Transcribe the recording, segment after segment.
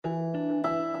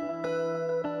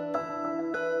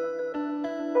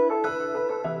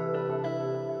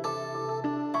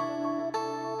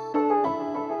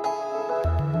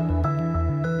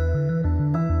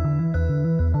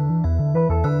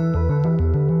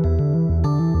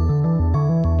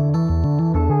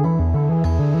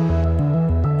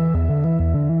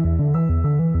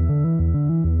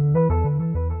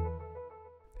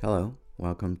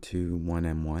welcome to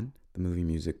 1M1, the movie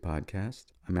music podcast.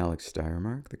 I'm Alex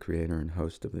Steyermark, the creator and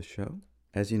host of the show.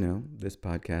 As you know, this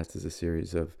podcast is a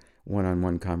series of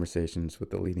one-on-one conversations with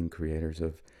the leading creators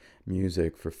of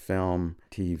music for film,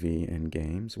 TV, and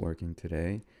games working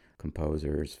today,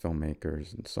 composers,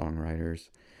 filmmakers, and songwriters.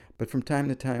 But from time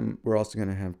to time, we're also going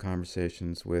to have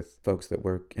conversations with folks that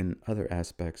work in other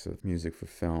aspects of music for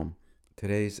film.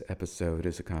 Today's episode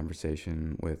is a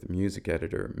conversation with music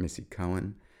editor Missy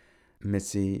Cohen.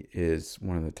 Missy is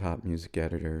one of the top music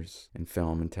editors in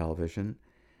film and television,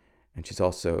 and she's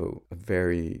also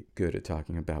very good at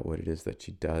talking about what it is that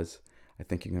she does. I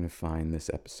think you're going to find this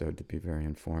episode to be very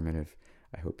informative.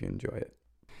 I hope you enjoy it.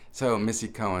 So, Missy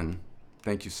Cohen,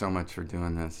 thank you so much for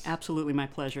doing this. Absolutely, my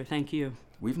pleasure. Thank you.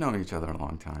 We've known each other a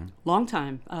long time. Long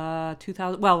time.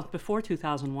 Before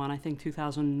 2001. I think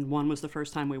 2001 was the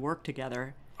first time we worked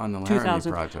together. On the Laramie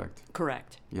Project.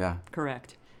 Correct. Yeah.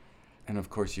 Correct. And of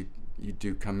course, you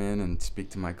do come in and speak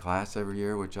to my class every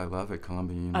year, which I love at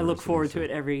Columbia University. I look forward to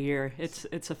it every year.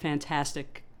 It's a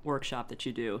fantastic workshop that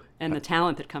you do, and the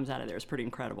talent that comes out of there is pretty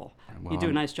incredible. Well, you do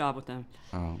a nice job with them.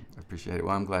 Oh, I appreciate it.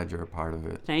 Well, I'm glad you're a part of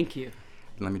it. Thank you.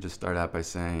 Let me just start out by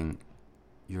saying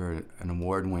you're an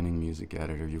award-winning music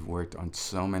editor. You've worked on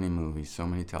so many movies, so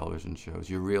many television shows.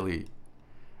 You're really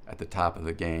at the top of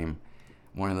the game,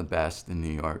 one of the best in New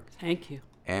York. Thank you.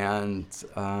 And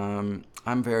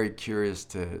I'm very curious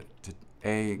to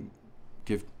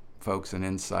give folks an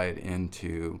insight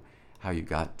into how you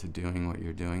got to doing what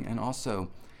you're doing. And also,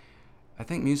 I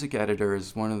think music editor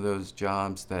is one of those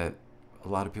jobs that a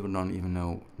lot of people don't even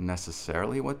know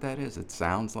necessarily what that is. It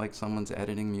sounds like someone's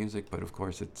editing music, but of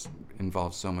course it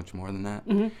involves so much more than that.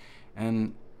 Mm-hmm.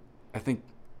 And I think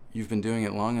you've been doing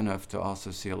it long enough to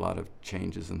also see a lot of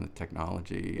changes in the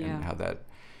technology and how that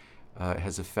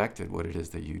has affected what it is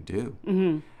that you do.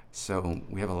 Mm-hmm. So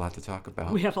we have a lot to talk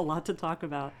about. We have a lot to talk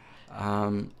about.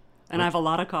 And I have a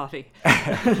lot of coffee.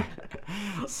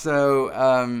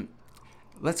 So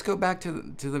let's go back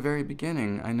to the very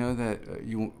beginning. I know that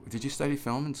did you study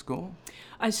film in school?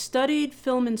 I studied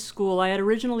film in school. I had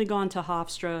originally gone to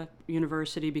Hofstra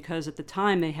University because at the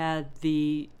time they had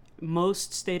the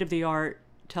most state-of-the-art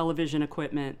television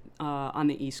equipment on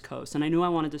the East Coast, and I knew I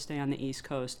wanted to stay on the East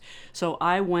Coast. So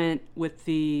I went with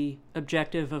the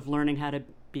objective of learning how to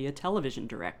be a television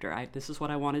director. This is what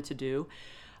I wanted to do.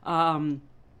 I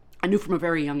knew from a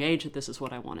very young age that this is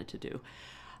what I wanted to do.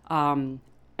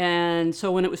 And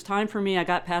so when it was time for me, I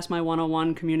got past my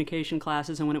 101 communication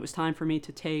classes, and when it was time for me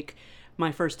to take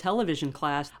my first television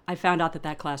class, I found out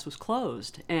that class was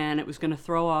closed, and it was going to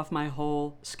throw off my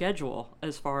whole schedule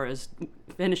as far as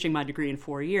finishing my degree in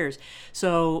 4 years.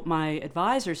 So my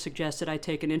advisor suggested I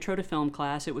take an intro to film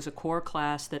class. It was a core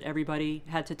class that everybody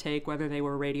had to take, whether they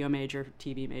were a radio major,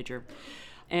 TV major.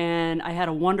 And I had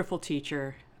a wonderful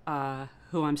teacher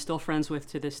who I'm still friends with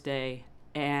to this day,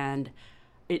 and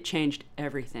it changed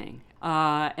everything.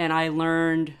 And I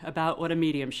learned about what a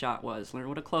medium shot was, learned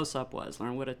what a close-up was,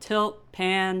 learned what a tilt,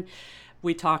 pan.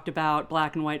 We talked about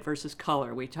black and white versus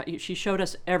color. She showed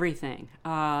us everything,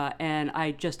 and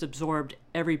I just absorbed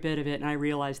every bit of it, and I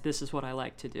realized this is what I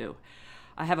like to do.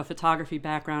 I have a photography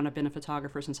background. I've been a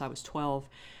photographer since I was 12,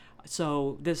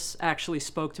 so this actually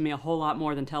spoke to me a whole lot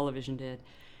more than television did.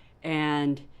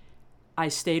 And I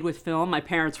stayed with film. My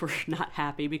parents were not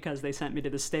happy because they sent me to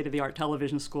the state-of-the-art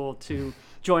television school to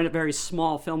join a very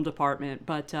small film department.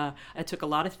 But I took a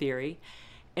lot of theory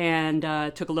and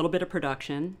took a little bit of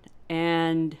production.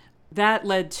 And that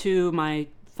led to my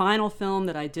final film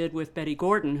that I did with Betty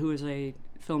Gordon, who is a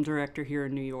film director here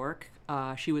in New York.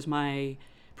 She was my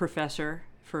professor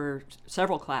for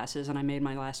several classes, and I made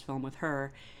my last film with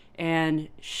her. And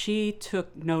she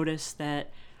took notice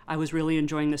that I was really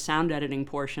enjoying the sound editing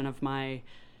portion of my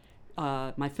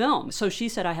film. So she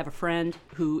said, I have a friend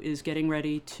who is getting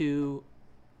ready to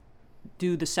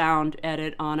do the sound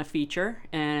edit on a feature,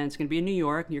 and it's going to be in New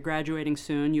York, and you're graduating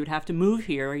soon. You would have to move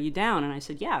here. Are you down? And I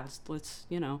said, yeah, let's.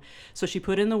 So she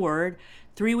put in the word.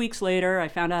 3 weeks later, I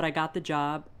found out I got the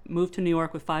job, moved to New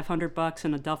York with $500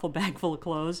 and a duffel bag full of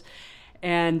clothes.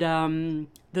 And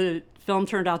the film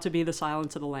turned out to be The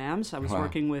Silence of the Lambs. I was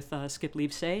working with Skip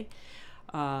Leavesay,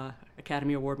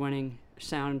 Academy Award-winning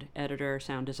sound editor,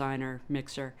 sound designer,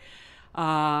 mixer.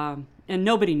 And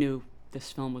nobody knew this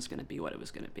film was going to be what it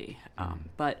was going to be.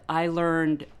 But I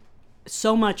learned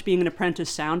so much being an apprentice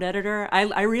sound editor.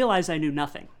 I realized I knew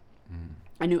nothing.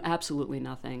 I knew absolutely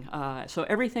nothing. So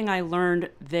everything I learned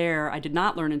there, I did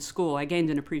not learn in school. I gained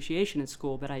an appreciation in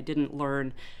school, but I didn't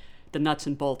learn the nuts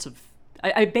and bolts of...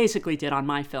 I basically did on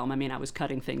my film. I mean, I was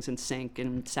cutting things in sync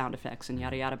and sound effects and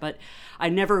yada yada, but I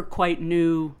never quite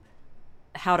knew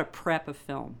how to prep a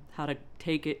film, how to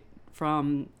take it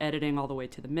from editing all the way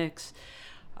to the mix.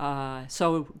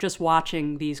 So just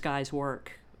watching these guys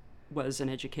work was an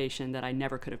education that I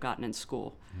never could have gotten in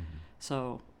school. Mm-hmm.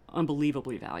 So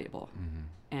unbelievably valuable.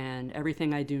 Mm-hmm. And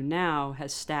everything I do now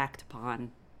has stacked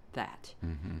upon that.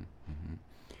 Mm-hmm. Mm-hmm.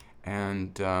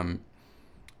 And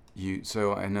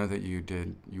so I know that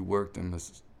you worked in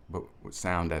this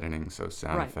sound editing, so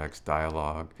sound right. effects,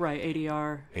 dialogue. Right,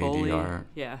 ADR,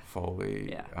 Foley.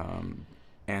 Yeah.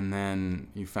 And then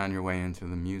you found your way into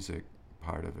the music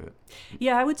part of it.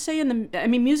 Yeah, I would say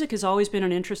music has always been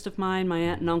an interest of mine. My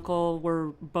aunt and uncle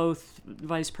were both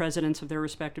vice presidents of their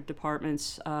respective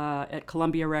departments at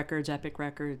Columbia Records, Epic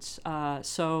Records.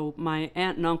 So my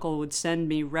aunt and uncle would send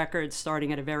me records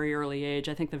starting at a very early age.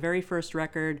 I think the very first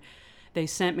record they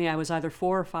sent me, I was either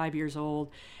 4 or 5 years old,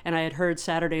 and I had heard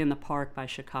Saturday in the Park by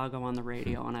Chicago on the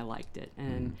radio, and I liked it.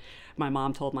 And my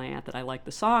mom told my aunt that I liked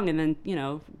the song, and then,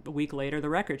 a week later the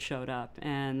record showed up.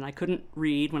 And I couldn't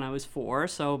read when I was 4,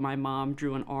 so my mom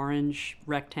drew an orange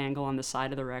rectangle on the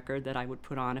side of the record that I would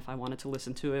put on if I wanted to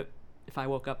listen to it if I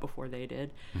woke up before they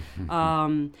did.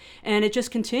 And it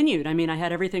just continued. I mean, I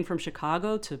had everything from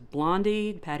Chicago to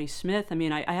Blondie, Patti Smith. I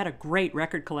mean, I had a great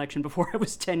record collection before I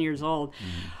was 10 years old.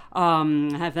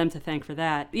 I have them to thank for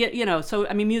that.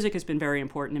 So, music has been very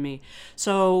important to me.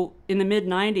 So in the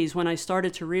mid-'90s, when I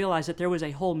started to realize that there was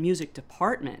a whole music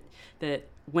department that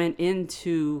went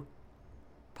into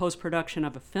post-production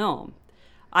of a film,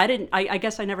 I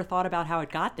guess I never thought about how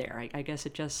it got there. I guess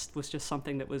it just was just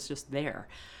something that was just there.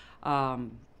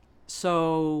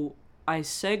 So I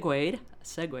segued, did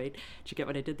you get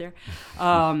what I did there?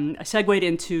 I segued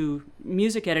into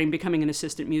music editing, becoming an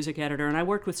assistant music editor, and I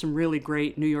worked with some really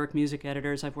great New York music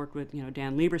editors. I've worked with,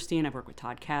 Dan Lieberstein, I've worked with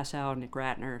Todd Kassow, Nick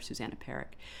Ratner, Susanna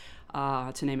Perrick,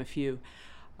 to name a few,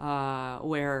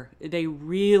 where they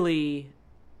really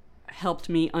helped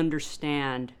me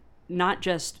understand not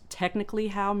just technically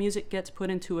how music gets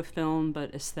put into a film,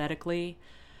 but aesthetically,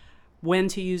 when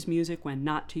to use music, when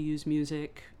not to use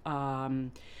music,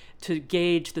 to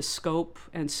gauge the scope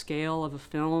and scale of a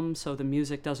film so the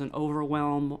music doesn't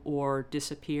overwhelm or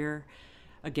disappear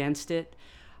against it,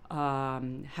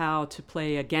 how to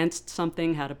play against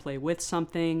something, how to play with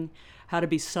something, how to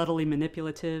be subtly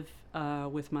manipulative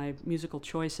with my musical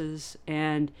choices.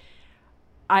 And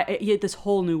this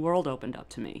whole new world opened up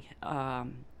to me.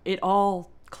 It all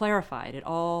clarified,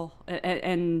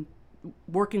 and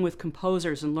working with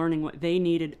composers and learning what they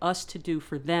needed us to do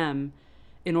for them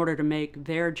in order to make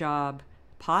their job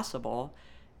possible,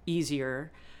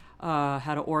 easier,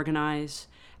 how to organize,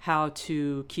 how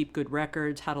to keep good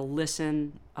records, how to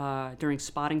listen during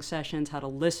spotting sessions, how to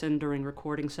listen during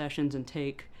recording sessions and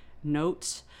take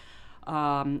notes,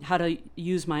 how to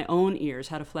use my own ears,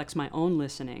 how to flex my own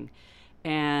listening.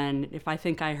 And if I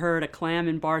think I heard a clam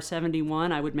in bar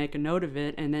 71, I would make a note of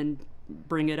it and then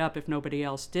bring it up if nobody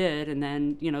else did. And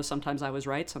then, sometimes I was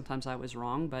right, sometimes I was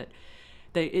wrong, but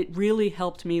it really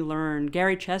helped me learn.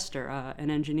 Gary Chester,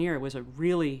 an engineer, was a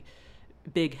really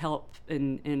big help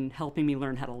in helping me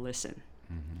learn how to listen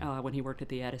when he worked at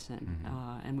the Edison.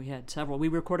 And we had several. We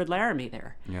recorded Laramie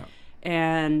there. Yeah.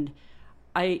 And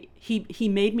he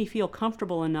made me feel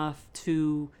comfortable enough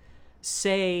to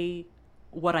say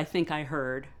what I think I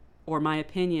heard or my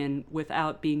opinion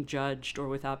without being judged or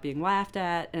without being laughed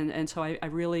at. And so I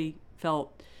really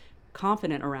felt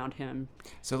confident around him.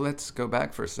 So let's go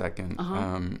back for a second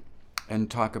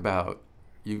and talk about,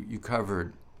 you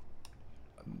covered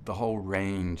the whole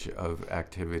range of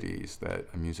activities that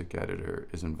a music editor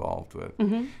is involved with.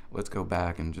 Let's go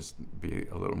back and just be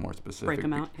a little more specific. Break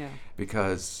them out, yeah.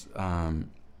 Because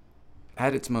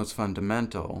at its most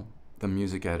fundamental, the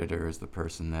music editor is the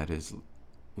person that is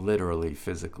literally,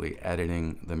 physically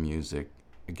editing the music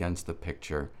against the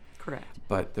picture. Correct.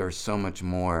 But there's so much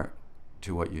more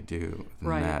to what you do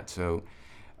than that. So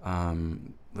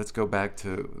let's go back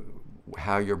to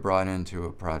how you're brought into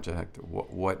a project,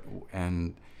 what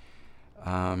and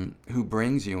who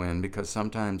brings you in, because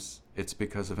sometimes it's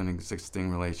because of an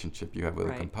existing relationship you have with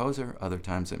a composer. Other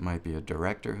times it might be a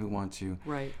director who wants you.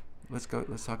 Right. Let's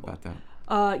talk about that.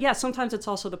 Sometimes it's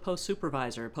also the post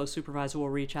supervisor. Post supervisor will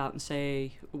reach out and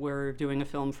say, we're doing a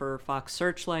film for Fox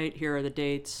Searchlight. Here are the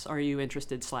dates. Are you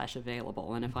interested /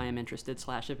 available? And if I am interested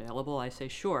 / available, I say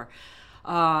sure.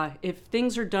 If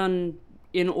things are done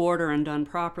in order and done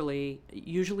properly,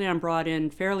 usually I'm brought in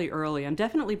fairly early. I'm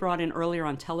definitely brought in earlier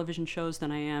on television shows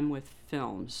than I am with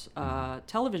films.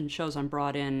 Television shows I'm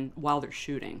brought in while they're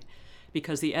shooting,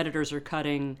 because the editors are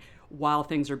cutting while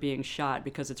things are being shot,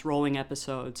 because it's rolling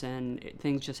episodes and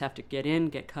things just have to get in,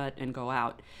 get cut, and go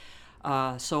out.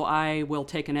 So I will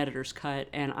take an editor's cut,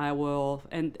 and I will,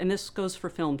 and this goes for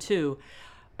film too.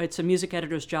 It's a music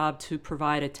editor's job to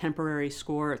provide a temporary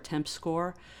score, a temp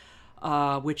score,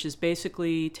 which is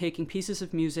basically taking pieces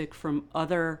of music from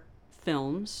other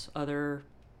films, other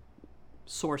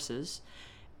sources,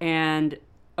 and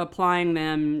applying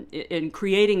them in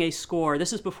creating a score.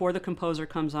 This is before the composer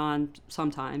comes on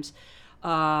sometimes,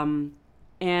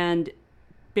 and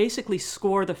basically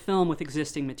score the film with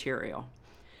existing material.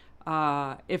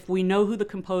 If we know who the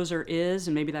composer is,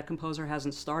 and maybe that composer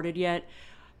hasn't started yet,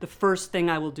 the first thing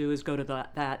I will do is go to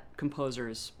that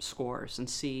composer's scores and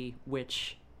see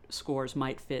which scores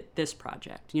might fit this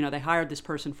project. You know, they hired this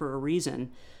person for a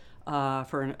reason,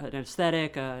 for an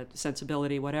aesthetic, a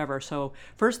sensibility, whatever. So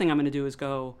first thing I'm going to do is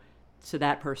go to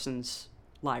that person's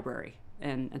library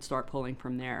and start pulling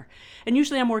from there. And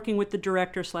usually I'm working with the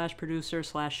director / producer /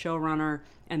 showrunner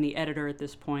and the editor at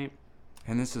this point.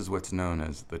 And this is what's known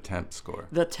as the temp score.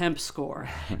 The temp score,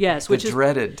 yes. The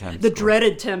dreaded temp score. The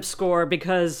dreaded temp score,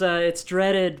 because it's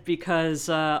dreaded because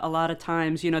a lot of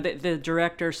times, you know, the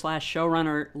director /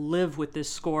 showrunner live with this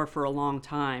score for a long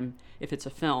time, if it's a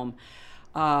film.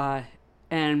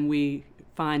 And we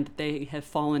find that they have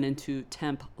fallen into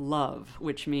temp love,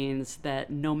 which means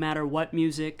that no matter what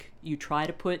music you try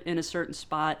to put in a certain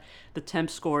spot, the temp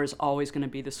score is always going to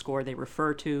be the score they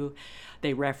refer to,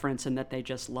 they reference, and that they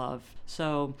just love.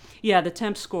 So yeah, the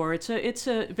temp score, it's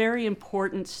a very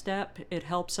important step. It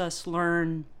helps us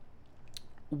learn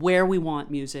where we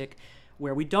want music,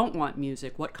 where we don't want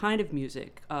music, what kind of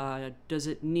music. Does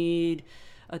it need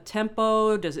a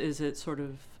tempo? Is it sort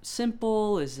of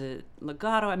simple? Is it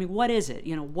legato? I mean, what is it?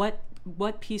 You know,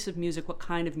 what piece of music, what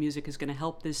kind of music is going to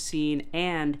help this scene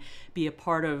and be a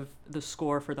part of the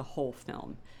score for the whole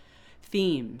film?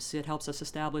 Themes. It helps us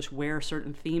establish where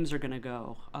certain themes are going to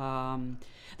go.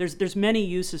 There's many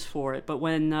uses for it, but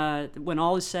when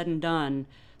all is said and done,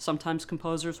 sometimes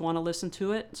composers want to listen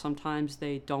to it. Sometimes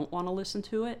they don't want to listen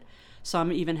to it.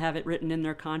 Some even have it written in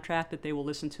their contract that they will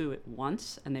listen to it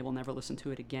once and they will never listen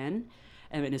to it again,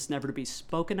 and it's never to be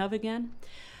spoken of again.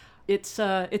 It's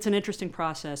an interesting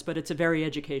process, but it's a very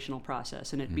educational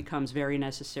process, and it becomes very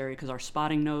necessary because our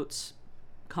spotting notes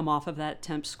come off of that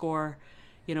temp score.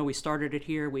 You know, we started it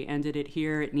here, we ended it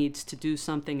here. It needs to do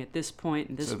something at this point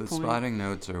and this point. So the spotting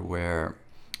notes are where,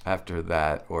 after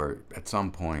that, or at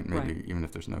some point, maybe Right. even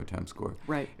if there's no temp score,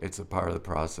 Right. it's a part of the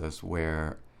process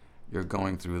where you're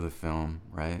going through the film,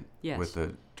 right? Yes. With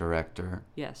the director,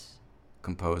 Yes.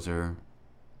 composer,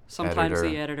 Sometimes editor,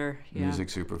 the editor. Yeah. music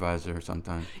supervisor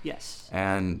sometimes, Yes.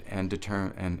 and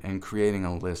creating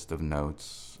a list of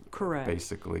notes. Correct.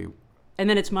 Basically. And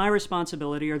then it's my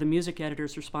responsibility, or the music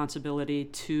editor's responsibility,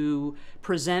 to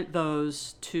present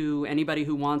those to anybody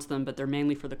who wants them, but they're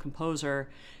mainly for the composer,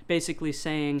 basically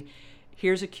saying,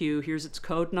 here's a cue, here's its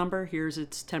code number, here's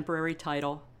its temporary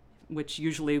title, which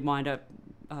usually wind up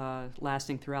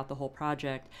lasting throughout the whole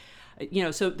project. You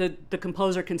know, so the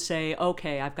composer can say,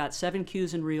 okay, I've got 7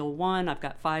 cues in reel 1, I've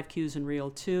got 5 cues in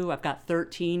reel 2, I've got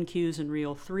 13 cues in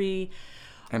reel 3.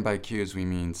 And by cues, we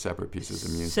mean separate pieces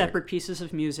of music. Separate pieces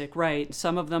of music, right.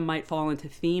 Some of them might fall into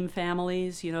theme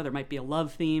families. You know, there might be a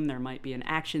love theme, there might be an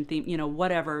action theme, you know,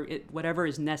 whatever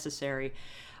is necessary.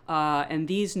 And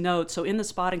these notes, so in the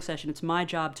spotting session, it's my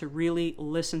job to really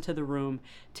listen to the room,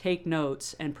 take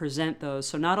notes, and present those.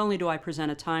 So not only do I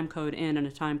present a time code in and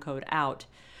a time code out,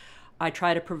 I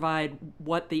try to provide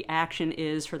what the action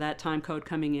is for that time code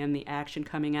coming in, the action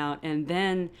coming out, and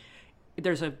then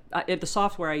there's the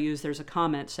software I use, there's a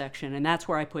comment section, and that's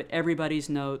where I put everybody's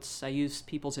notes. I use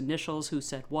people's initials, who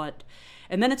said what,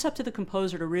 and then it's up to the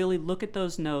composer to really look at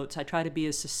those notes. I try to be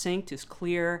as succinct, as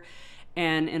clear,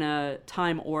 and in a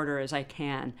time order as I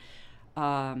can,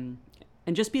 and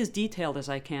just be as detailed as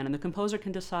I can, and the composer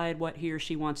can decide what he or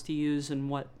she wants to use and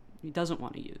what he doesn't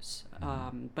want to use,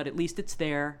 but at least it's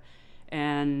there,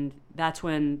 and that's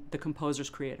when the composer's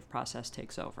creative process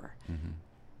takes over. Mm-hmm.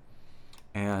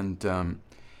 And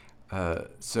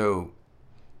so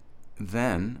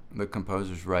then the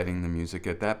composer's writing the music.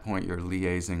 At that point, you're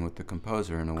liaising with the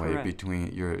composer in a way. Correct.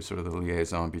 You're sort of the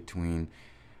liaison between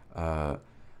the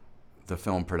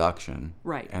film production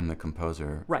Right. and the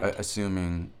composer. Right.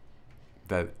 Assuming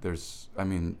that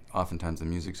oftentimes the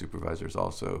music supervisor is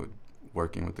also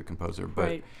working with the composer,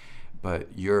 Right. but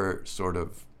you're sort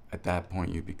of, at that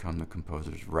point, you become the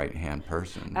composer's right-hand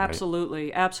person. Absolutely,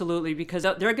 right? Absolutely, because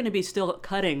they're going to be still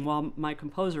cutting while my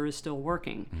composer is still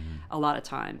working. Mm-hmm. A lot of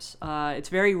times. It's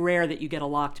very rare that you get a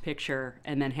locked picture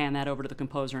and then hand that over to the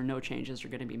composer and no changes are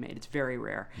going to be made. It's very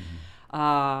rare.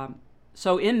 Mm-hmm.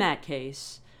 So in that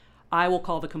case, I will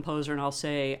call the composer and I'll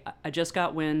say, I just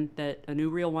got wind that a new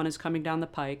reel one is coming down the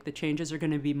pike. The changes are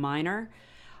going to be minor.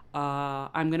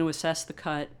 I'm going to assess the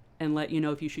cut and let you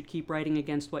know if you should keep writing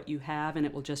against what you have, and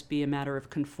it will just be a matter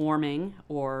of conforming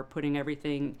or putting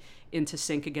everything into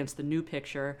sync against the new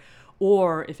picture.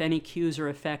 Or if any cues are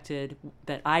affected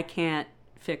that I can't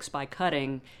fix by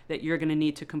cutting, that you're going to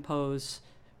need to compose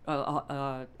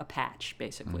a patch,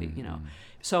 basically, you know.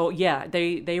 So yeah,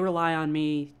 they rely on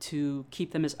me to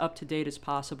keep them as up to date as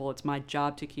possible. It's my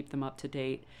job to keep them up to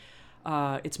date.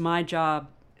 It's my job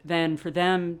then for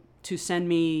them to send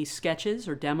me sketches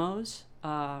or demos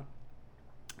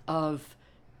of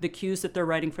the cues that they're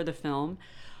writing for the film.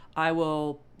 I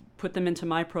will put them into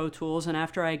my Pro Tools, and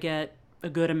after I get a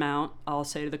good amount, I'll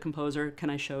say to the composer, can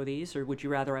I show these, or would you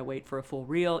rather I wait for a full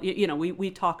reel? You know,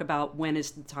 we talk about when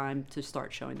is the time to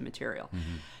start showing the material.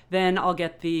 Then I'll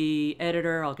get the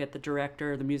editor, I'll get the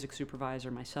director, the music supervisor,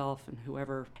 myself, and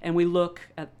whoever, and we look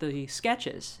at the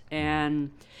sketches.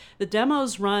 And the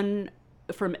demos run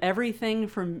from everything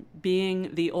from being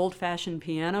the old-fashioned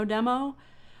piano demo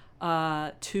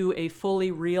to a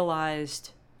fully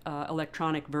realized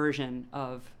electronic version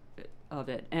of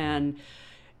it. And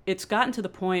it's gotten to the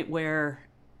point where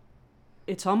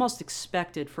it's almost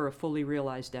expected for a fully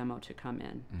realized demo to come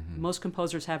in. Most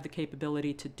composers have the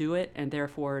capability to do it, and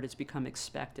therefore it has become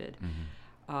expected.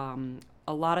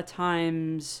 A lot of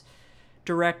times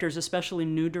directors, especially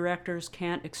new directors,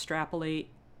 can't extrapolate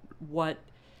what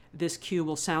this cue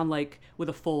will sound like with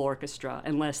a full orchestra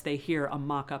unless they hear a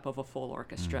mock-up of a full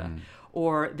orchestra.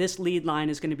 Or this lead line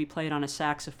is going to be played on a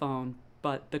saxophone,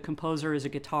 but the composer is a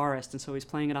guitarist, and so he's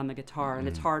playing it on the guitar, and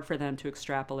it's hard for them to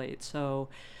extrapolate. So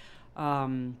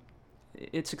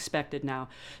it's expected now.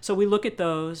 So we look at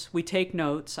those, we take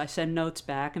notes, I send notes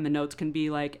back, and the notes can be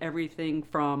like everything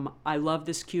from, I love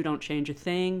this cue, don't change a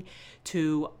thing,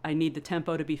 to I need the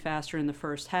tempo to be faster in the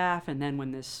first half, and then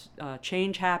when this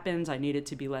change happens, I need it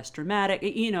to be less dramatic.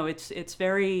 You know, it's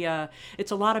very,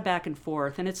 it's a lot of back and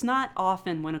forth, and it's not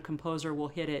often when a composer will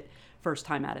hit it first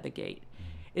time out of the gate.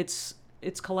 It's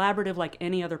collaborative like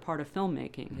any other part of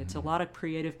filmmaking. It's a lot of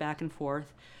creative back and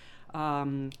forth.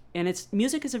 And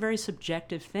music is a very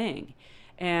subjective thing.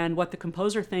 And what the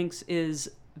composer thinks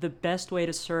is the best way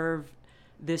to serve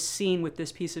this scene with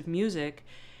this piece of music,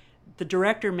 the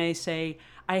director may say,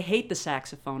 I hate the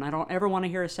saxophone. I don't ever want to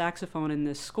hear a saxophone in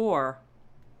this score.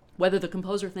 Whether the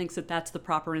composer thinks that that's the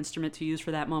proper instrument to use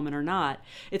for that moment or not,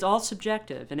 it's all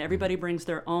subjective. And everybody brings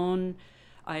their own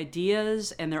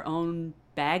ideas and their own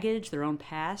baggage, their own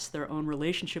past, their own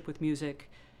relationship with music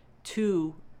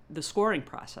to the scoring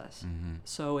process.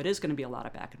 So it is going to be a lot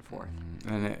of back and forth.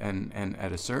 And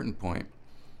at a certain point,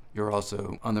 you're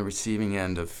also on the receiving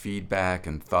end of feedback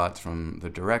and thoughts from the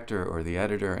director or the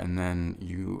editor, and then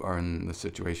you are in the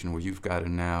situation where you've got to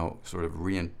now sort of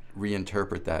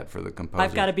reinterpret that for the composer.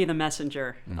 I've got to be the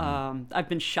messenger. I've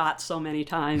been shot so many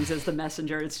times as the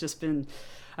messenger. It's just been,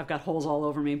 I've got holes all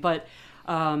over me. But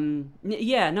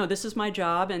this is my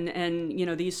job, and you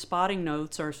know, these spotting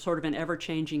notes are sort of an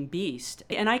ever-changing beast.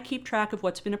 And I keep track of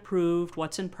what's been approved,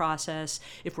 what's in process.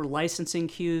 If we're licensing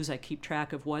cues, I keep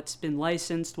track of what's been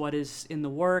licensed, what is in the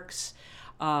works,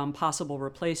 possible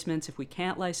replacements if we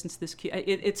can't license this cue.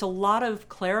 It's a lot of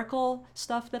clerical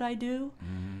stuff that I do.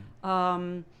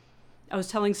 I was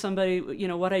telling somebody, you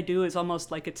know, what I do is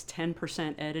almost like it's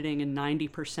 10% editing and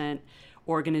 90%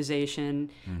 organization,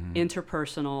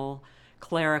 interpersonal,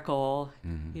 clerical.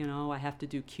 You know, I have to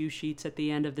do cue sheets at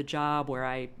the end of the job where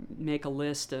I make a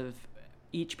list of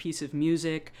each piece of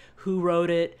music, who wrote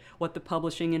it, what the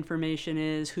publishing information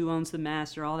is, who owns the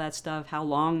master, all that stuff, how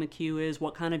long the cue is,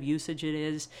 what kind of usage it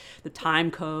is, the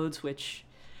time codes, which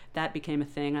that became a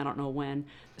thing, I don't know when.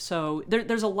 So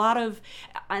there's a lot of,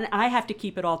 and I have to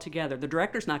keep it all together. The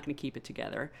director's not going to keep it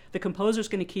together. The composer's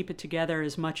going to keep it together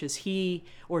as much as he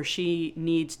or she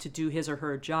needs to do his or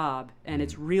her job. And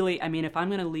it's really, I mean, if I'm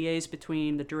going to liaise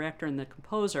between the director and the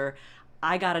composer,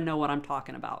 I got to know what I'm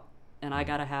talking about. And I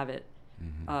got to have it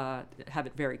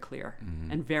very clear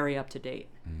and very up to date.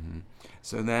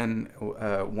 So then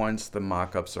once the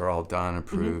mock-ups are all done,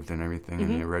 approved and everything,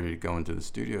 and you're ready to go into the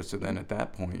studio, so then at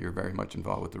that point you're very much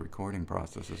involved with the recording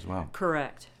process as well.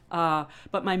 Correct.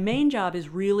 But my main job is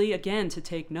really, again, to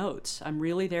take notes. I'm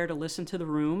really there to listen to the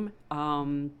room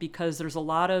because there's a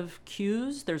lot of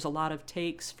cues, there's a lot of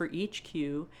takes for each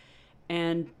cue.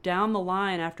 And down the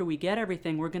line, after we get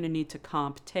everything, we're going to need to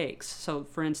comp takes. So,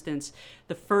 for instance,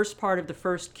 the first part of the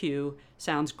first cue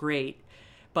sounds great,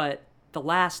 but the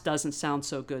last doesn't sound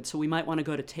so good. So we might want to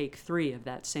go to take 3 of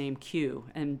that same cue.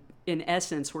 And in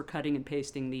essence, we're cutting and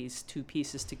pasting these two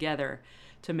pieces together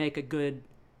to make a good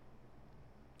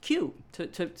cue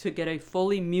to get a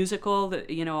fully musical, that,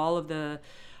 you know, all of the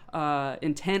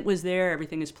intent was there,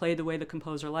 everything is played the way the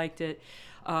composer liked it.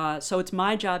 So it's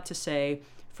my job to say,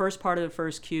 first part of the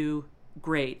first cue,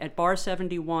 great. At bar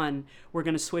 71, we're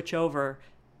going to switch over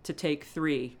to take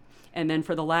 3. And then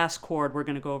for the last chord, we're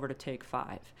going to go over to take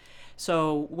 5.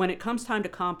 So when it comes time to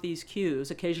comp these cues,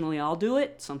 occasionally I'll do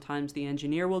it. Sometimes the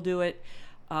engineer will do it.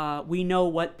 We know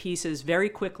what pieces very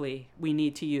quickly we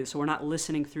need to use. So we're not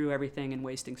listening through everything and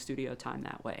wasting studio time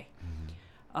that way.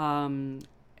 And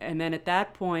then at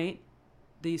that point,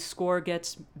 the score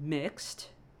gets mixed.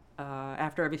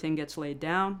 After everything gets laid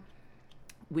down,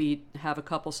 we have a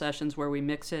couple sessions where we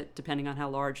mix it depending on how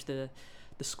large the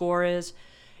score is.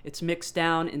 It's mixed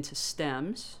down into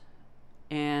stems,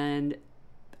 and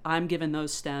I'm given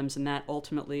those stems, and that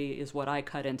ultimately is what I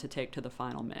cut in to take to the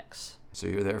final mix. So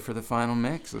you're there for the final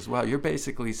mix as well. You're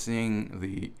basically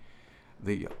seeing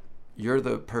you're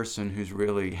the person who's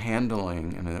really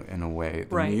handling, in a way,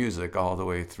 the right. music all the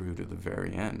way through to the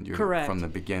very end. You're correct. From the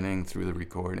beginning through the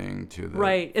recording to the...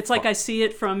 Right. It's like I see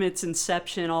it from its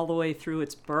inception all the way through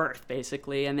its birth,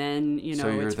 basically, and then, you know... So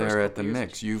you're there at the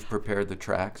mix. You've prepared the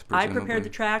tracks, presumably? I prepared the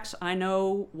tracks. I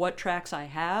know what tracks I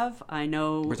have. I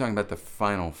know... We're talking about the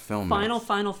final film mix.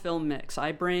 Final film mix.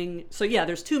 I bring... So yeah,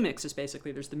 there's 2 mixes,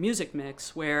 basically. There's the music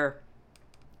mix, where...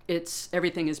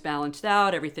 everything is balanced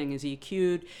out, everything is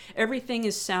EQ'd, everything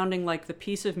is sounding like the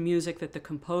piece of music that the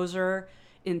composer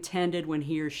intended when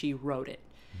he or she wrote it.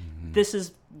 Mm-hmm.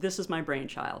 This is my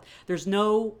brainchild. There's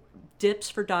no dips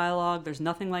for dialogue, there's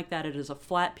nothing like that. It is a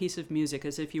flat piece of music,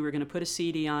 as if you were going to put a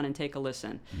CD on and take a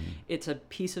listen. Mm-hmm. It's a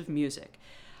piece of music.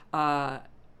 The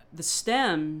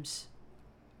stems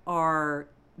are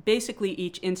basically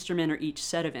each instrument or each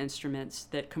set of instruments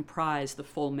that comprise the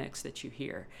full mix that you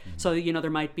hear. Mm-hmm. So, you know, there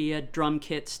might be a drum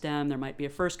kit stem, there might be a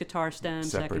first guitar stem,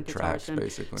 second guitar stem.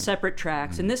 Basically. Separate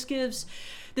tracks. Mm-hmm. And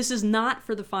this is not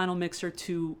for the final mixer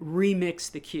to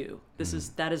remix the cue.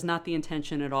 That is not the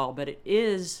intention at all, but it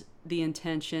is the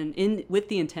intention, with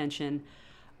the intention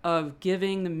of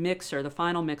giving the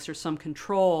final mixer, some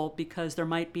control, because there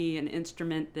might be an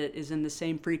instrument that is in the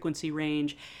same frequency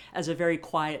range as a very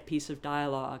quiet piece of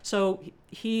dialogue. So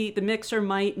the mixer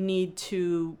might need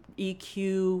to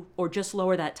EQ or just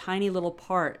lower that tiny little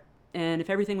part. And if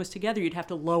everything was together, you'd have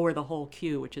to lower the whole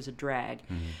cue, which is a drag.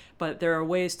 Mm-hmm. But there are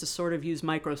ways to sort of use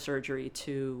microsurgery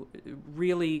to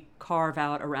really carve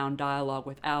out around dialogue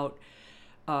without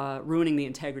ruining the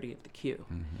integrity of the cue.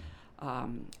 Mm-hmm.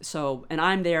 And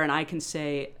I'm there, and I can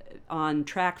say, on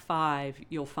track 5,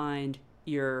 you'll find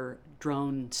your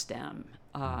drone stem.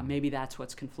 Maybe that's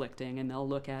what's conflicting, and they'll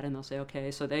look at it and they'll say,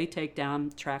 okay, so they take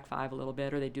down track 5 a little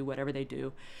bit, or they do whatever they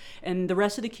do, and the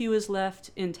rest of the cue is left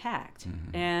intact.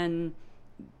 Mm-hmm. And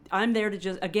I'm there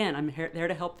to I'm there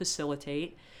to help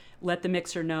facilitate, let the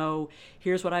mixer know,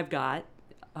 here's what I've got.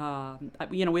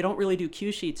 We don't really do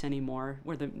cue sheets anymore,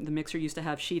 where the mixer used to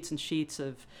have sheets and sheets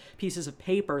of pieces of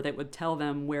paper that would tell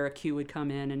them where a cue would come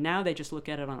in, and now they just look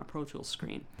at it on a Pro Tools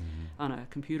screen, mm-hmm. on a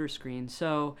computer screen.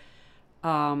 So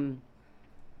I'm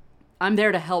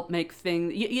there to help make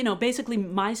things, basically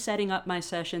my setting up my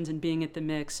sessions and being at the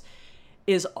mix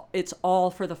it's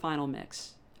all for the final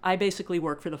mix. I basically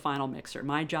work for the final mixer.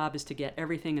 My job is to get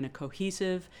everything in a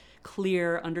cohesive,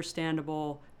 clear,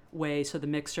 understandable way, so the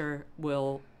mixer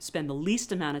will spend the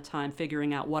least amount of time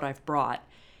figuring out what I've brought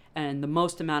and the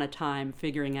most amount of time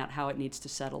figuring out how it needs to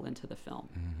settle into the film.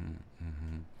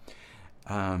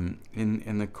 Mm-hmm. Mm-hmm.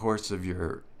 In the course of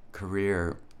your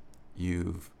career,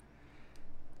 you've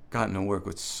gotten to work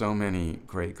with so many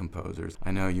great composers.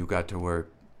 I know you got to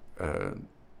work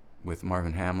with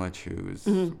Marvin Hamlisch, who's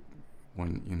mm-hmm.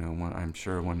 I'm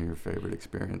sure one of your favorite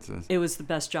experiences. It was the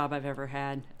best job I've ever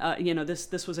had.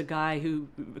 This was a guy who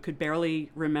could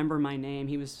barely remember my name.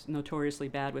 He was notoriously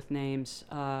bad with names.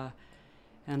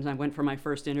 And I went for my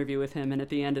first interview with him, and at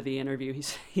the end of the interview,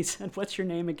 he said, "What's your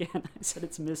name again?" I said,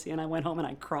 "It's Missy," and I went home and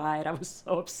I cried. I was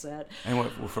so upset. And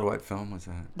for what film was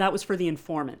that? That was for The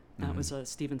Informant. Mm-hmm. That was a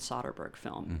Steven Soderbergh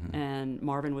film. Mm-hmm. And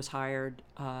Marvin was hired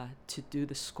to do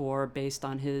the score based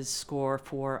on his score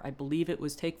for, I believe it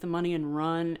was Take the Money and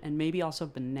Run, and maybe also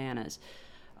Bananas.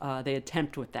 They had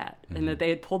temped with that, mm-hmm. and that they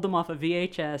had pulled them off of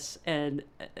VHS and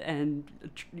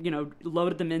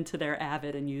loaded them into their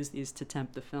Avid and used these to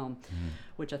tempt the film, mm-hmm.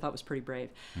 which I thought was pretty brave.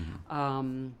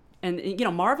 Mm-hmm.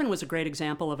 And Marvin was a great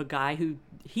example of a guy who,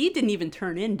 he didn't even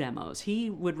turn in demos. He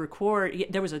would record.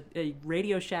 There was a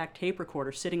Radio Shack tape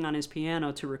recorder sitting on his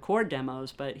piano to record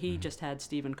demos, but he mm-hmm. just had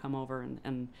Steven come over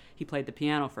and he played the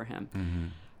piano for him.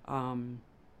 Mm-hmm.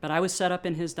 But I was set up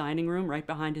in his dining room right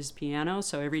behind his piano,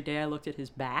 so every day I looked at his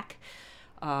back.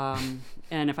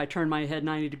 And if I turned my head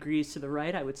 90 degrees to the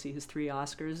right, I would see his 3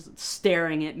 Oscars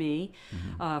staring at me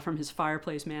from his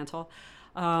fireplace mantle.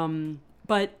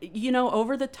 But,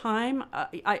 over the time,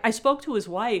 I spoke to his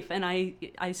wife, and I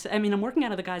mean, I'm working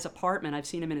out of the guy's apartment. I've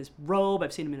seen him in his robe.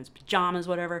 I've seen him in his pajamas,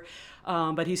 whatever.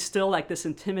 But he's still like this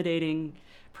intimidating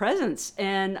presence.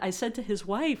 And I said to his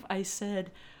wife, I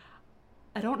said,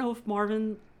 I don't know if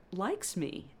Marvin likes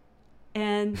me.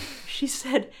 And she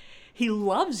said, he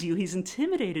loves you. He's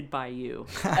intimidated by you.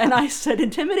 And I said,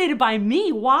 intimidated by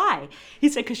me? Why? He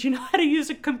said, because you know how to use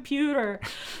a computer.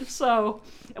 So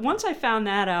once I found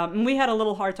that out, and we had a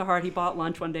little heart-to-heart. He bought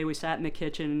lunch one day. We sat in the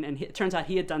kitchen, and it turns out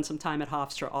he had done some time at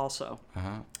Hofstra also.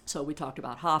 So we talked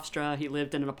about Hofstra. He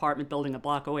lived in an apartment building a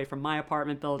block away from my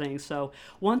apartment building. So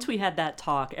once we had that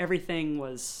talk, everything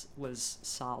was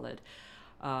solid.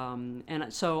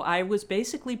 And so I was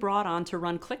basically brought on to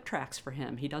run click tracks for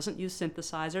him. He doesn't use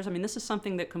synthesizers. I mean, this is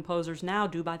something that composers now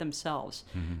do by themselves,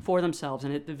 for themselves.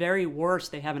 And at the very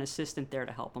worst, they have an assistant there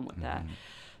to help them with that.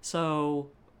 So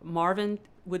Marvin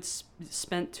would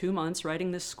spent 2 months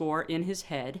writing this score in his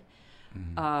head.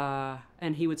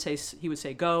 And he would say,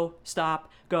 go, stop,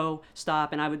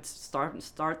 and I would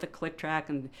start the click track,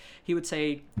 and he would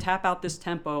say, tap out this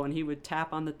tempo, and he would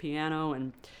tap on the piano,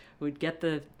 and we'd get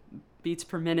the beats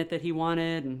per minute that he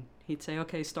wanted, and he'd say,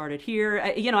 okay, start it here.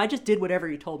 I just did whatever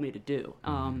he told me to do.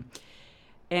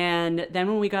 And then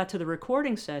when we got to the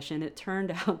recording session, it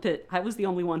turned out that I was the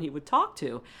only one he would talk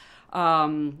to.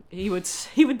 He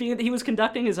was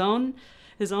conducting his own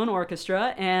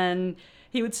orchestra, and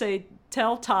he would say,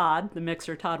 tell Todd, the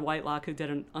mixer, Todd Whitelock, who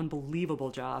did an unbelievable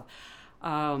job.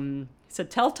 He said,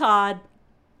 tell Todd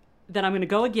that I'm going to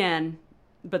go again,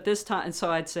 but this time, and so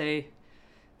I'd say,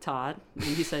 Todd, and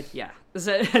he said, yeah.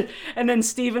 And then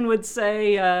Stephen would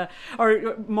say,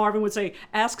 or Marvin would say,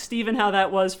 ask Stephen how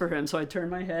that was for him. So I'd turn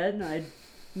my head and I'd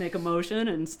make a motion,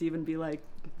 and Stephen would be like,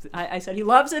 I said, he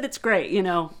loves it, it's great,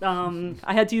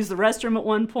 I had to use the restroom at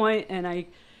one point, and I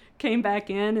came back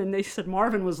in, and they said,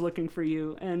 Marvin was looking for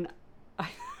you. And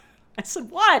I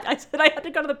said, what? I said, I had to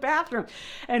go to the bathroom.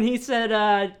 And he said,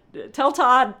 tell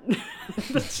Todd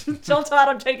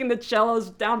I'm taking the cellos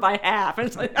down by half. And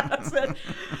it's like, that's it.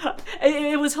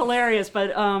 It was hilarious,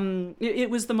 but it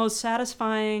was the most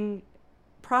satisfying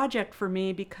project for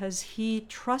me because he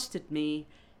trusted me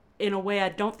in a way I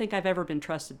don't think I've ever been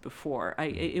trusted before.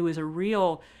 It was a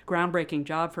real groundbreaking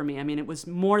job for me. I mean, it was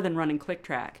more than running click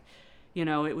track. It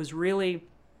was really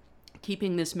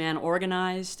keeping this man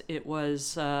organized. It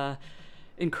was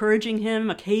encouraging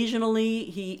him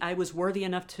occasionally. I was worthy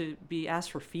enough to be asked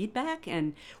for feedback,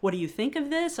 and what do you think of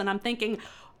this? And I'm thinking,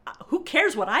 who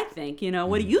cares what I think?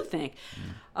 What do you think?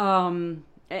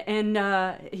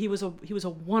 He was a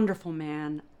wonderful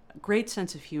man, great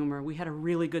sense of humor. We had a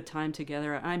really good time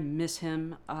together. I miss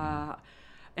him, and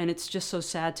it's just so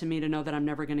sad to me to know that I'm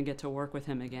never going to get to work with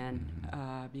him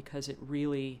again, because it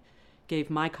really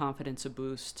gave my confidence a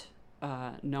boost.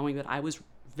 Knowing that I was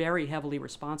very heavily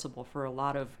responsible for a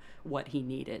lot of what he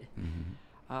needed.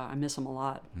 I miss him a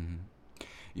lot.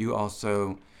 You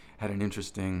also had an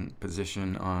interesting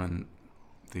position on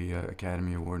the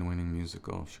Academy Award-winning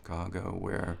musical Chicago,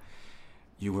 where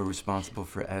you were responsible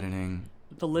for editing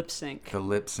the lip sync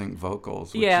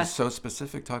vocals, which is so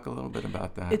specific. Talk a little bit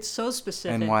about that. It's so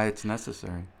specific. And why it's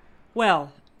necessary.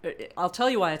 Well, I'll tell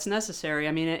you why it's necessary.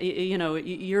 I mean,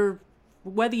 you're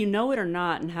whether you know it or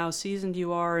not, and how seasoned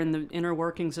you are in the inner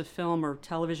workings of film or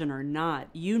television or not,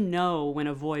 when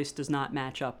a voice does not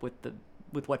match up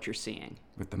with what you're seeing.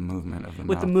 With the movement of the mouth.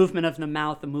 With the movement of the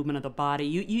mouth, the movement of the body.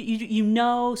 You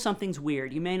know something's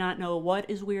weird. You may not know what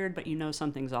is weird, but you know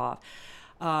something's off.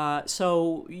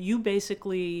 So you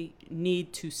basically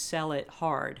need to sell it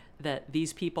hard that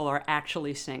these people are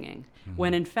actually singing.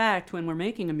 When in fact, when we're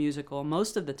making a musical,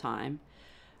 most of the time,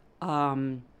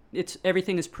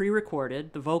 everything is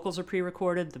pre-recorded. The vocals are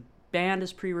pre-recorded. The band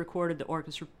is pre-recorded. The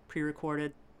orchestra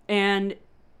pre-recorded. And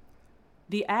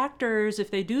the actors, if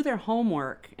they do their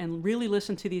homework and really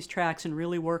listen to these tracks and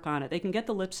really work on it, they can get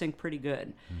the lip sync pretty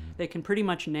good. They can pretty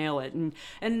much nail it.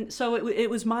 And so it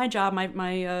was my job.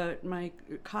 My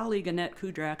colleague Annette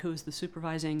Kudrak, who was the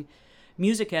supervising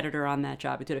music editor on that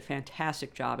job, who did a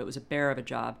fantastic job. It was a bear of a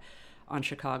job on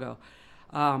Chicago.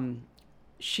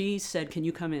 She said, can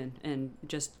you come in and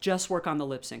just work on the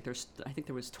lip sync? I think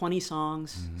there was 20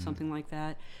 songs, something like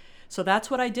that. So that's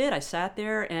what I did. I sat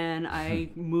there and I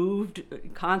moved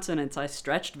consonants. I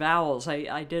stretched vowels.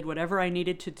 I did whatever I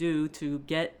needed to do to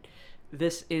get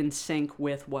this in sync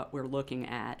with what we're looking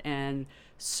at. And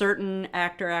certain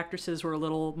actresses were a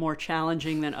little more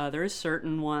challenging than others.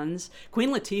 Certain ones. Queen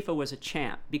Latifah was a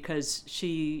champ because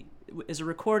she is a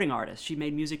recording artist. She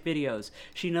made music videos.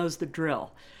 She knows the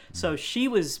drill. So she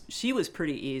was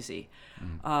pretty easy.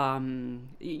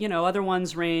 Other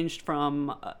ones ranged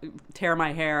from tear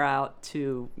my hair out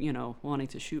to, wanting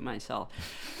to shoot myself.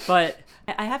 But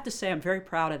I have to say I'm very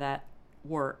proud of that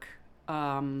work.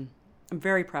 I'm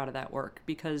very proud of that work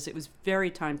because it was very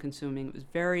time consuming. It was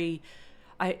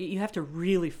you have to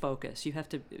really focus. You have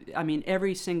to,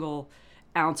 every single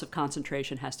ounce of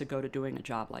concentration has to go to doing a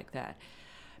job like that.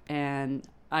 And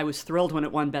I was thrilled when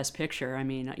it won Best Picture.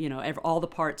 All the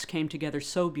parts came together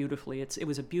so beautifully. It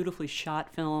was a beautifully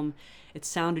shot film. It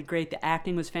sounded great. The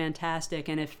acting was fantastic.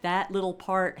 And if that little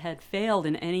part had failed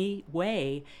in any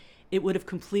way, it would have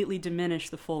completely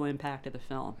diminished the full impact of the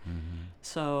film. Mm-hmm.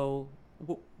 So,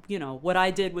 what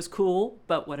I did was cool,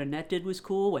 but what Annette did was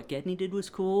cool, what Gedney did was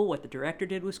cool, what the director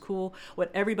did was cool,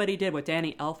 what everybody did, what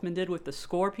Danny Elfman did with the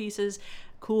score pieces,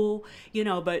 cool.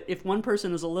 But if one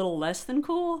person is a little less than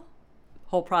cool,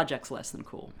 whole project's less than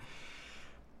cool.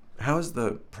 How is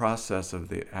the process of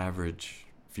the average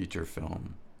feature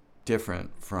film different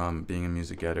from being a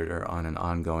music editor on an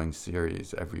ongoing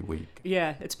series every week?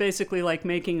 Yeah, it's basically like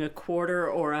making a quarter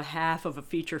or a half of a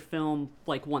feature film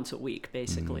like once a week,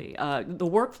 basically. Mm-hmm. The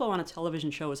workflow on a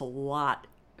television show is a lot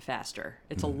faster.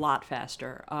 It's a lot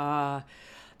faster.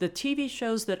 The TV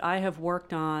shows that I have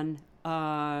worked on,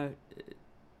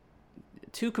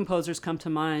 two composers come to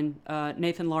mind,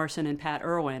 Nathan Larson and Pat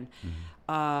Irwin.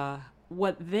 Mm-hmm.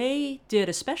 What they did,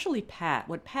 especially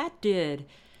what Pat did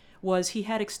was he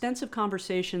had extensive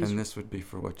conversations. And this would be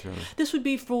for what show? This would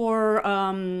be for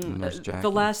Nurse Jackie.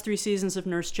 The last 3 seasons of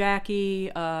Nurse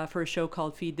Jackie, for a show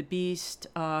called Feed the Beast.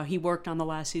 He worked on the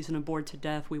last season of Bored to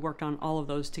Death. We worked on all of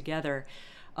those together.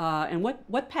 And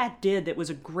what Pat did that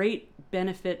was a great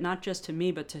benefit, not just to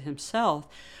me, but to himself,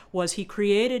 was he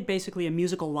created basically a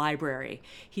musical library.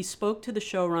 He spoke to the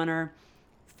showrunner,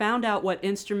 found out what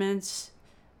instruments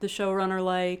the showrunner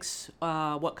likes,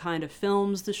 what kind of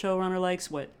films the showrunner likes,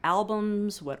 what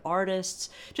albums, what artists,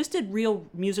 just did real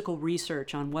musical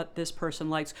research on what this person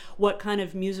likes, what kind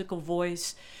of musical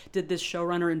voice did this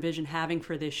showrunner envision having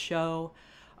for this show.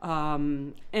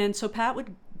 And so Pat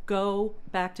would go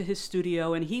back to his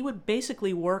studio and he would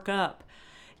basically work up,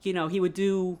 he would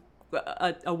do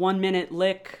a 1 minute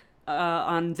lick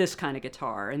on this kind of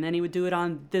guitar, and then he would do it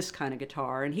on this kind of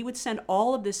guitar, and he would send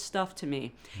all of this stuff to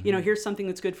me. Mm-hmm. Here's something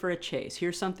that's good for a chase.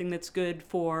 Here's something that's good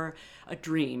for a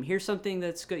dream. Here's something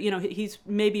that's good. He's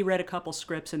maybe read a couple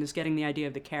scripts and is getting the idea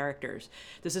of the characters.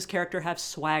 Does this character have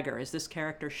swagger? Is this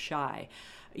character shy?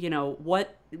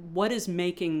 What is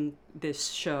making this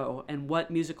show, and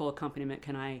what musical accompaniment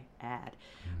can I add?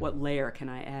 Mm-hmm. What layer can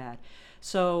I add?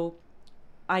 So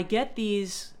I get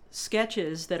these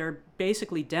sketches that are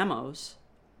basically demos,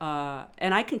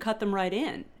 and I can cut them right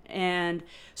in. And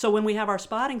so when we have our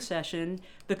spotting session,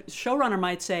 the showrunner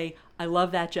might say, I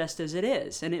love that just as it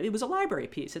is. And it was a library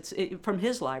piece. It's from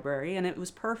his library, and it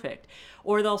was perfect.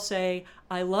 Or they'll say,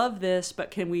 I love this,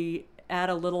 but can we add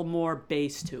a little more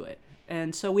bass to it?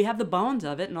 And so we have the bones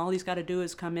of it, and all he's got to do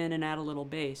is come in and add a little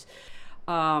bass.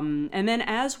 And then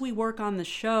as we work on the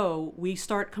show, we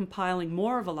start compiling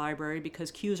more of a library because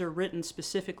cues are written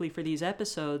specifically for these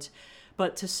episodes.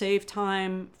 But to save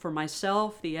time for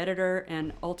myself, the editor,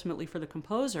 and ultimately for the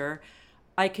composer,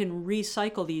 I can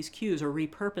recycle these cues or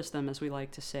repurpose them, as we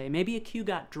like to say. Maybe a cue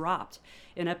got dropped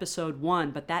in episode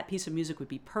 1, but that piece of music would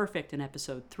be perfect in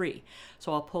episode 3.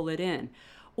 So I'll pull it in.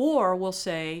 Or we'll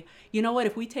say, you know what,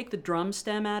 if we take the drum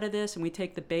stem out of this and we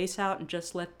take the bass out and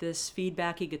just let this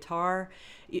feedbacky guitar,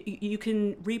 you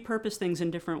can repurpose things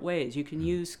in different ways. You can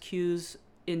use cues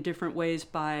in different ways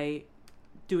by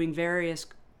doing various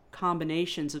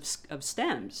combinations of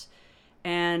stems.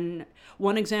 And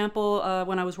one example,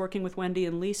 when I was working with Wendy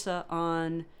and Lisa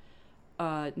on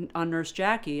Nurse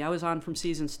Jackie, I was on from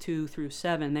seasons 2 through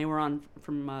 7. They were on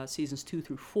from seasons 2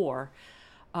 through 4.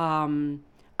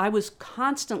 I was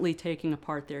constantly taking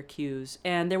apart their cues.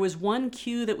 And there was one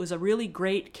cue that was a really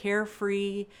great,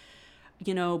 carefree,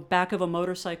 back of a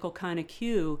motorcycle kind of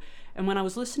cue. And when I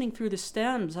was listening through the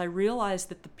stems, I realized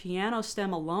that the piano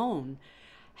stem alone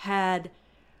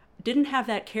didn't have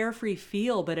that carefree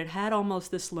feel, but it had almost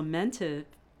this lamented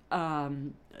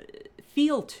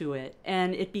feel to it.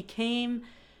 And it became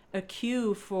a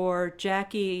cue for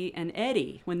Jackie and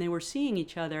Eddie when they were seeing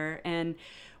each other, and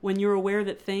when you're aware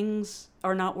that things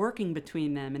are not working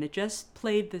between them. And it just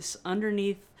played this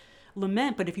underneath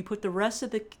lament. But if you put the rest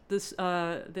of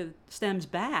the stems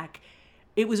back,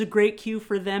 it was a great cue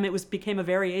for them. It became a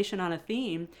variation on a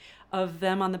theme of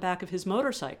them on the back of his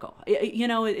motorcycle.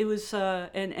 It was,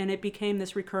 and it became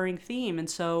this recurring theme.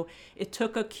 And so it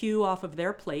took a cue off of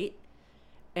their plate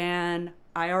and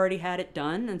I already had it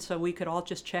done, and so we could all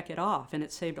just check it off, and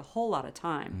it saved a whole lot of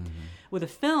time. Mm-hmm. With a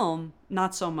film,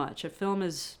 not so much. A film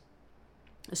is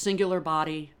a singular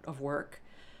body of work.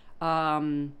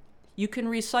 You can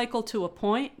recycle to a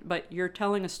point, but you're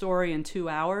telling a story in 2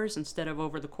 hours instead of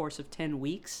over the course of 10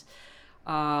 weeks.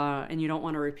 And you don't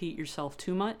want to repeat yourself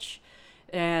too much.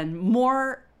 And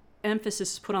more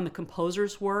emphasis is put on the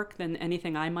composer's work than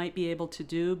anything I might be able to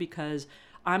do, because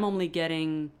I'm only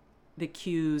getting the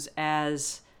cues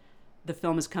as the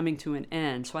film is coming to an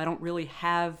end. So I don't really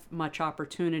have much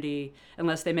opportunity,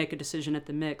 unless they make a decision at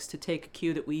the mix, to take a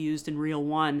cue that we used in reel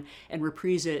one and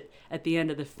reprise it at the end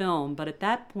of the film. But at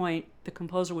that point, the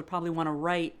composer would probably want to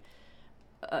write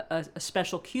a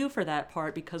special cue for that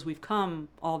part, because we've come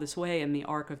all this way in the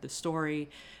arc of the story,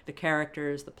 the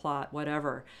characters, the plot,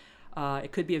 whatever.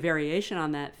 It could be a variation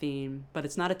on that theme, but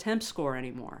it's not a temp score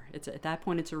anymore. At that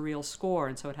point, it's a real score,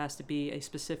 and so it has to be a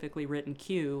specifically written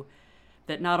cue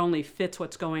that not only fits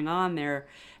what's going on there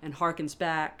and harkens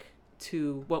back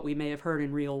to what we may have heard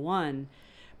in reel one,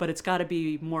 but it's got to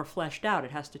be more fleshed out.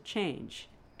 It has to change.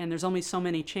 And there's only so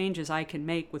many changes I can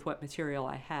make with what material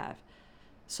I have.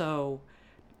 So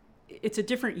it's a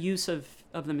different use of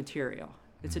the material.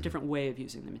 It's a different way of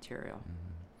using the material.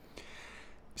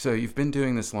 So you've been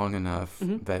doing this long enough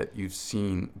that you've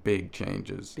seen big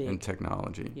changes in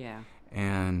technology. Yeah.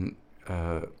 And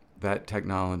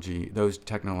those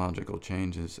technological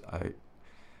changes,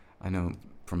 I know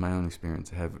from my own experience,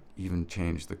 have even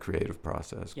changed the creative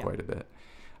process quite a bit.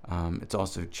 It's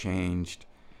also changed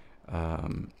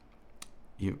the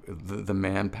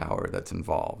manpower that's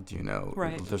involved,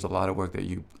 Right. There's a lot of work that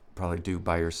you probably do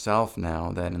by yourself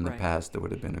now that in the Right. past there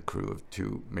would have been a crew of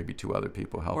maybe two other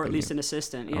people helping you. Or at least an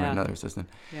assistant, Or another assistant.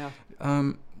 Yeah.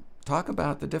 Talk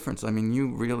about the difference. I mean,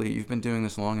 you've been doing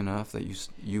this long enough that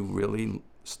you really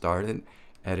started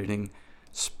editing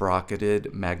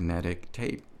sprocketed magnetic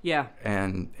tape. Yeah.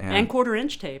 And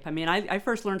quarter-inch tape. I mean, I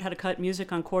first learned how to cut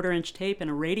music on quarter-inch tape in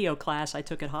a radio class I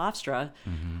took at Hofstra.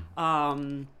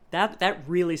 That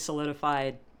really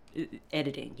solidified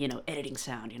editing, editing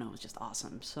sound, it was just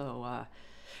awesome. So,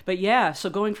 but yeah, so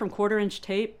going from quarter-inch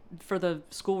tape for the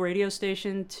school radio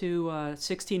station to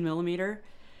 16 millimeter,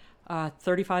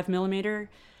 35 millimeter,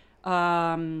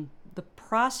 the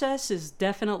process is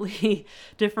definitely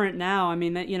different now. I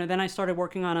mean, then I started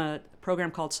working on a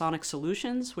program called Sonic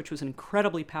Solutions, which was an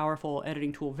incredibly powerful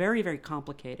editing tool, very, very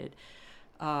complicated.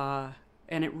 And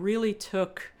it really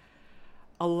took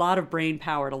a lot of brain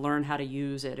power to learn how to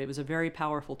use it. It was a very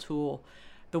powerful tool.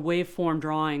 The waveform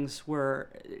drawings were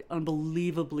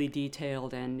unbelievably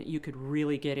detailed, and you could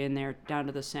really get in there down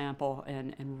to the sample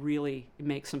and really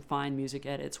make some fine music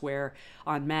edits, where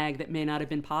on mag that may not have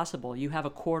been possible. You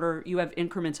have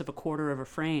increments of a quarter of a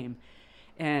frame,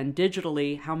 and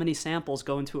digitally, how many samples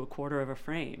go into a quarter of a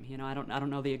frame? I don't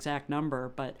know the exact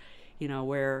number, but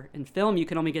where in film you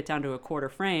can only get down to a quarter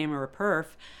frame or a perf,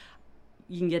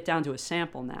 you can get down to a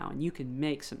sample now, and you can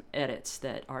make some edits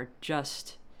that are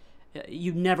just,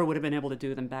 you never would have been able to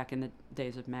do them back in the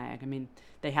days of mag. I mean,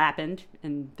 they happened,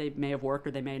 and they may have worked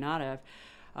or they may not have.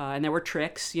 And there were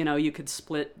tricks. You could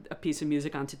split a piece of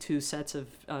music onto two sets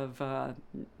of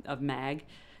mag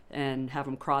and have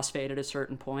them crossfade at a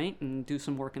certain point and do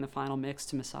some work in the final mix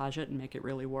to massage it and make it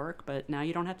really work. But now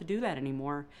you don't have to do that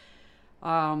anymore.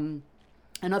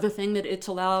 Another thing that it's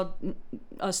allowed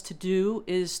us to do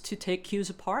is to take cues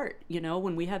apart.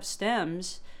 When we have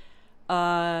stems,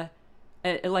 like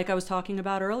I was talking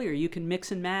about earlier, you can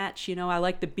mix and match. I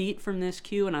like the beat from this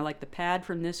cue, and I like the pad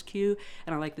from this cue,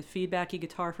 and I like the feedbacky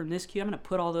guitar from this cue. I'm going to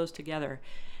put all those together.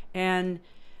 And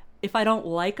if I don't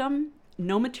like them,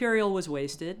 no material was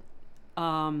wasted.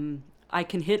 I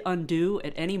can hit undo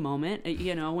at any moment.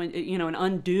 An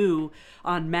undo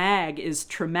on mag is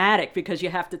traumatic, because you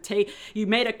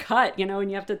made a cut, and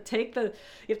you have to take the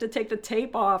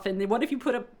tape off. And then what if you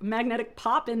put a magnetic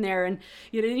pop in there, and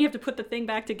then you have to put the thing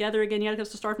back together again. You have to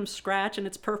start from scratch, and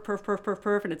it's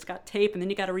perf, and it's got tape, and then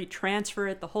you got to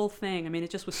retransfer it, the whole thing. I mean, it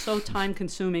just was so time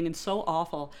consuming and so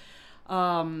awful.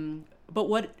 But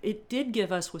what it did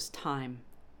give us was time.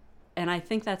 And I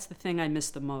think that's the thing I miss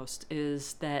the most,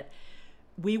 is that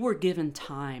we were given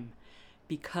time,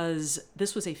 because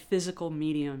this was a physical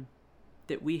medium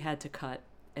that we had to cut,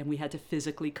 and we had to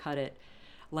physically cut it.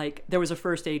 Like, there was a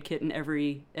first aid kit in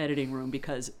every editing room,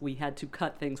 because we had to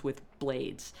cut things with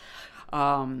blades.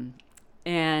 And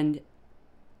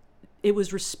it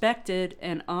was respected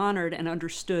and honored and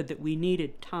understood that we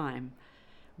needed time.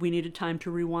 We needed time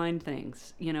to rewind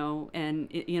things, and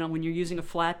when you're using a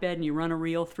flatbed and you run a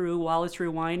reel through while it's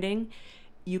rewinding,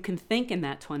 you can think in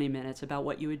that 20 minutes about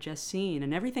what you had just seen,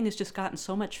 and everything has just gotten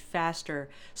so much faster,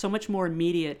 so much more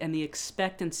immediate, and the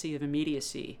expectancy of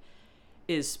immediacy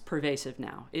is pervasive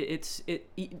now.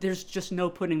 There's just no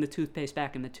putting the toothpaste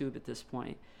back in the tube at this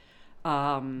point.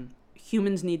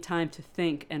 Humans need time to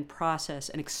think and process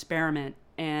and experiment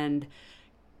and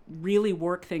really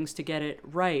work things to get it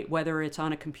right, whether it's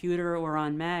on a computer or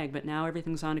on mag, but now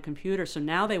everything's on a computer. So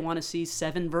now they want to see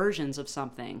 7 versions of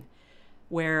something,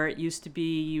 where it used to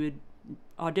be you would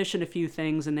audition a few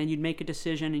things and then you'd make a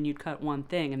decision and you'd cut one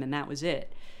thing and then that was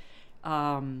it.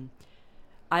 I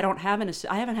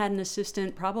haven't had an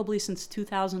assistant probably since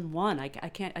 2001.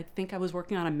 I think I was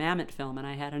working on a Mammoth film and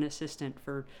I had an assistant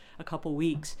for a couple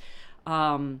weeks.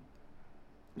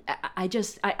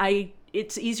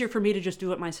 It's easier for me to just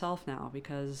do it myself now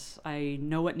because I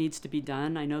know what needs to be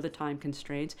done. I know the time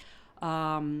constraints.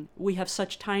 We have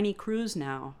such tiny crews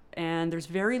now, and there's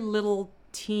very little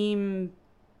team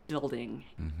building.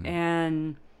 Mm-hmm.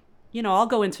 And, I'll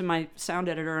go into my sound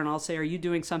editor and I'll say, are you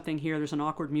doing something here? There's an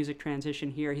awkward music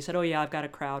transition here. He said, oh yeah, I've got a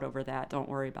crowd over that. Don't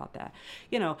worry about that.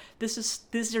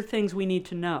 These are things we need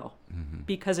to know. Mm-hmm.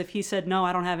 Because if he said, no,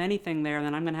 I don't have anything there,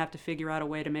 then I'm going to have to figure out a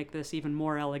way to make this even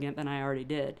more elegant than I already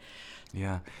did.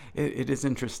 Yeah, it is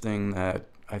interesting that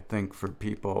I think for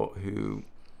people who,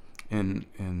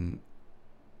 in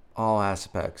all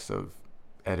aspects of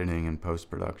editing and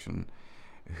post-production,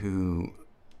 who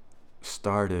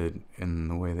started in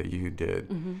the way that you did,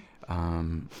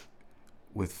 mm-hmm.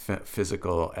 With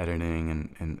physical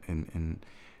editing and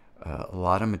a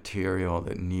lot of material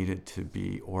that needed to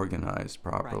be organized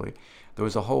properly. Right. There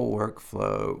was a whole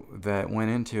workflow that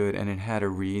went into it, and it had a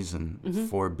reason mm-hmm.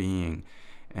 for being.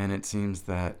 And it seems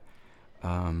that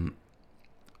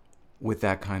with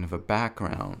that kind of a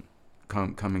background,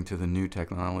 coming to the new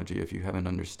technology, if you have an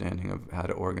understanding of how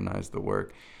to organize the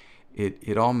work,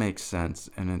 it all makes sense,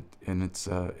 and it's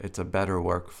a better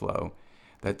workflow.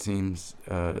 That seems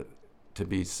to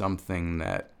be something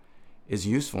that is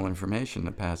useful information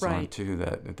to pass right. on too.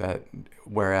 That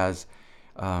whereas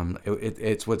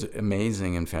it's what's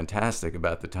amazing and fantastic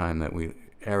about the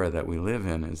era that we live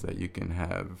in is that you can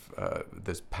have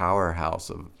this powerhouse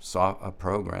of a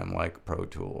program like Pro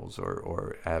Tools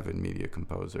or Avid Media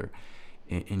Composer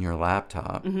in your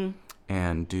laptop mm-hmm.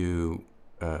 and do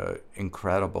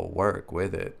incredible work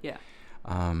with it. Yeah.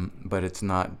 But it's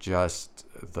not just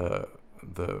the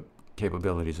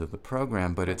capabilities of the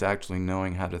program, but it's actually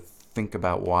knowing how to think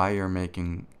about why you're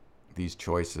making these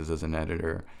choices as an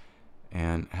editor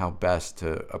and how best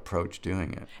to approach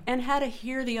doing it. And how to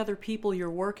hear the other people you're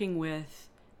working with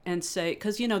and say,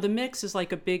 because, the mix is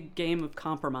like a big game of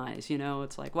compromise,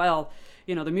 It's like, well,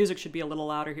 the music should be a little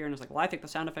louder here. And it's like, well, I think the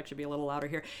sound effects should be a little louder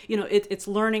here. It's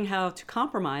learning how to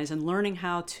compromise and learning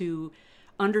how to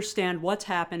understand what's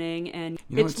happening. And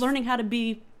it's learning how to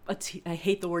be I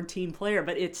hate the word team player,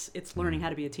 but it's learning mm-hmm. how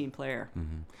to be a team player.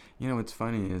 Mm-hmm. What's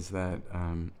funny is that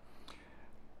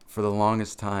for the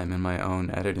longest time in my own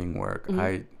editing work,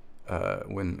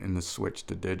 mm-hmm. When in the switch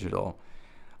to digital,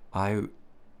 I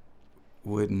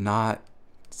would not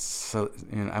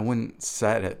I wouldn't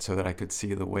set it so that I could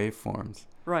see the waveforms.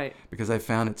 Right. Because I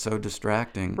found it so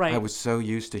distracting. Right. I was so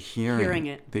used to hearing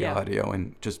it, the yeah. audio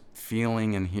and just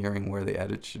feeling and hearing where the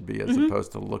edit should be as mm-hmm.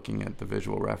 opposed to looking at the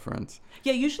visual reference.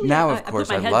 Yeah, usually now, of course,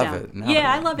 I love it.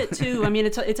 I love it too. I mean,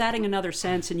 it's adding another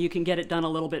sense, and you can get it done a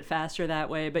little bit faster that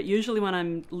way. But usually when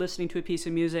I'm listening to a piece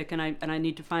of music and I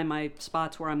need to find my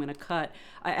spots where I'm going to cut,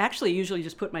 I actually usually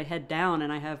just put my head down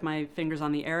and I have my fingers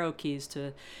on the arrow keys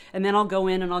and then I'll go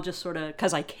in and I'll just sort of,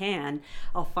 because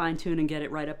I'll fine tune and get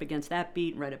it right up against that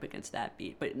beat, right up against that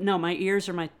beat. But no, my ears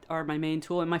are my main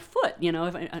tool, and my foot.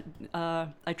 If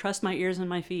I trust my ears and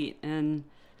my feet, and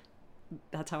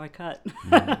that's how I cut.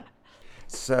 Mm-hmm.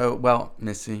 So, well,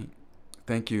 Missy,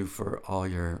 thank you for all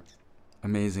your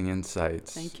amazing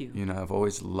insights. Thank you. I've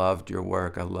always loved your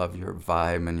work. I love your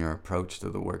vibe and your approach to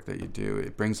the work that you do.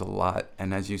 It brings a lot,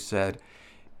 and as you said,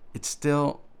 it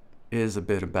still is a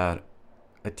bit about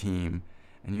a team.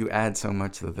 And you add so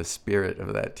much to the spirit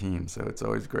of that team, so it's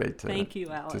always great to thank you,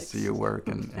 Alex. To see your work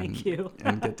and thank you.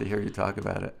 and get to hear you talk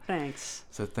about it. Thanks.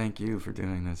 So thank you for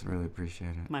doing this. Really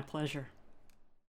appreciate it. My pleasure.